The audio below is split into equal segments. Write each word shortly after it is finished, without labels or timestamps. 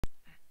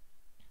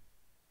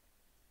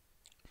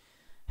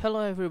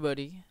Hello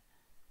everybody.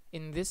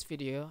 In this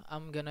video,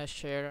 I'm gonna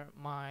share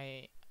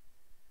my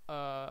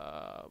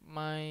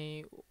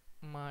my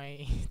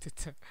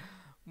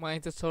my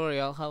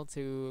tutorial how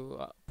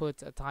to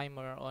put a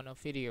timer on a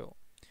video.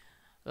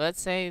 Let's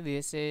say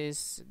this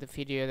is the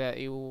video that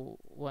you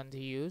want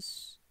to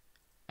use,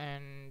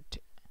 and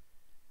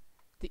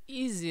the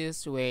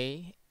easiest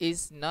way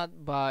is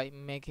not by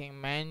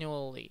making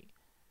manually.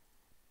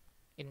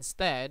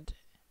 Instead,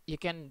 you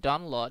can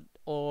download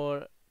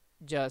or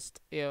just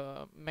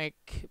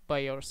make by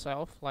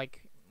yourself,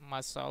 like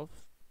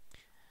myself.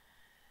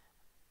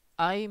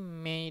 I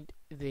made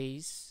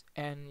this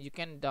and you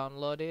can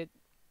download it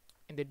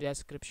in the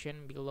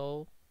description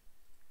below.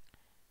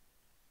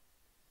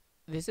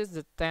 This is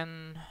the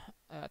 10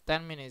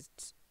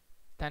 minutes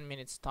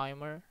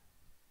timer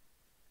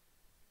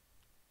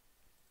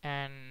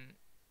and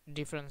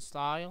different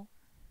style.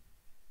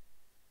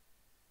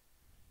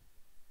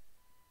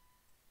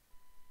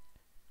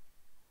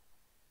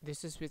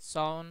 This is with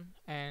sound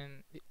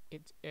and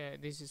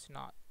this is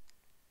not.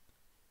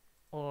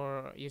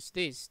 Or use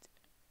this,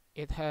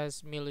 it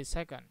has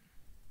millisecond,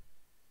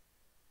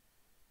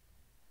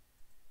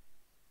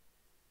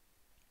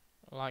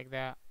 like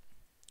that.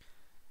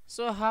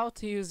 So how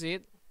to use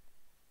it,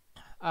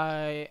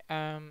 I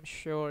am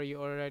sure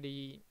you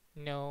already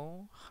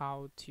know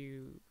how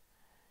to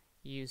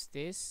use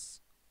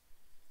this,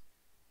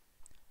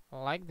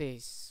 like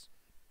this.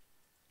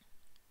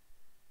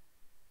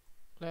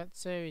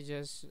 Let's say we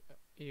just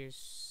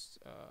use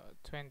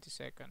 20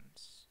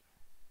 seconds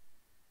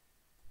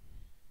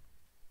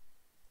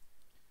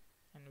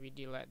and we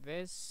delete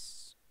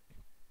this.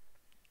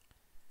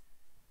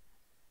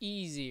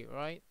 Easy,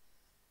 right?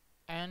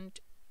 And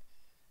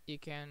you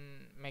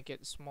can make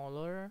it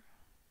smaller,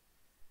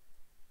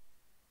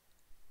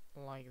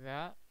 like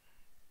that.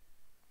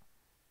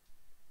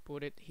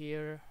 Put it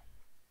here.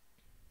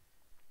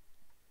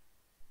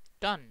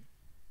 Done.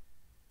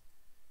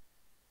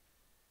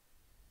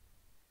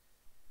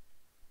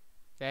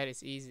 That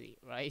is easy,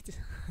 right?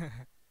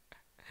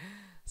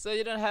 So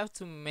you don't have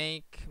to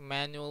make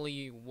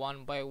manually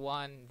one by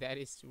one. That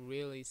is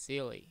really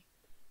silly.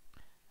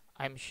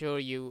 I'm sure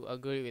you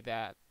agree with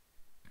that.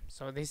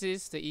 So this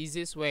is the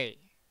easiest way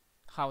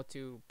how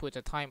to put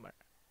a timer.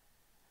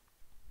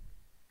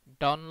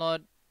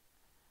 Download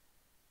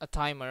a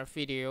timer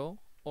video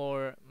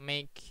or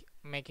make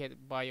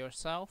it by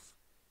yourself,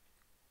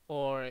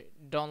 or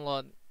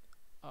download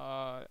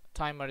a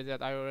timer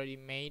that I already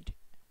made.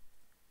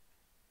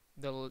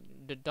 The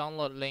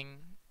download link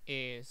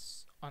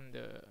is on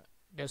the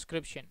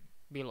description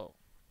below.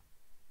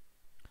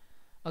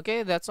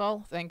 Okay, that's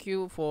all. Thank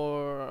you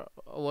for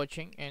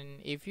watching,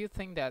 and if you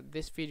think that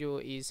this video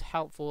is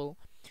helpful,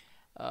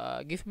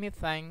 give me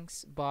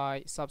thanks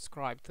by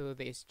subscribe to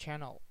this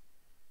channel.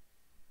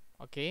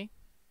 Okay,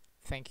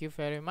 thank you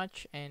very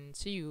much and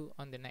see you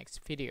on the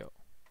next video.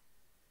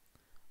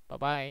 Bye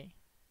bye.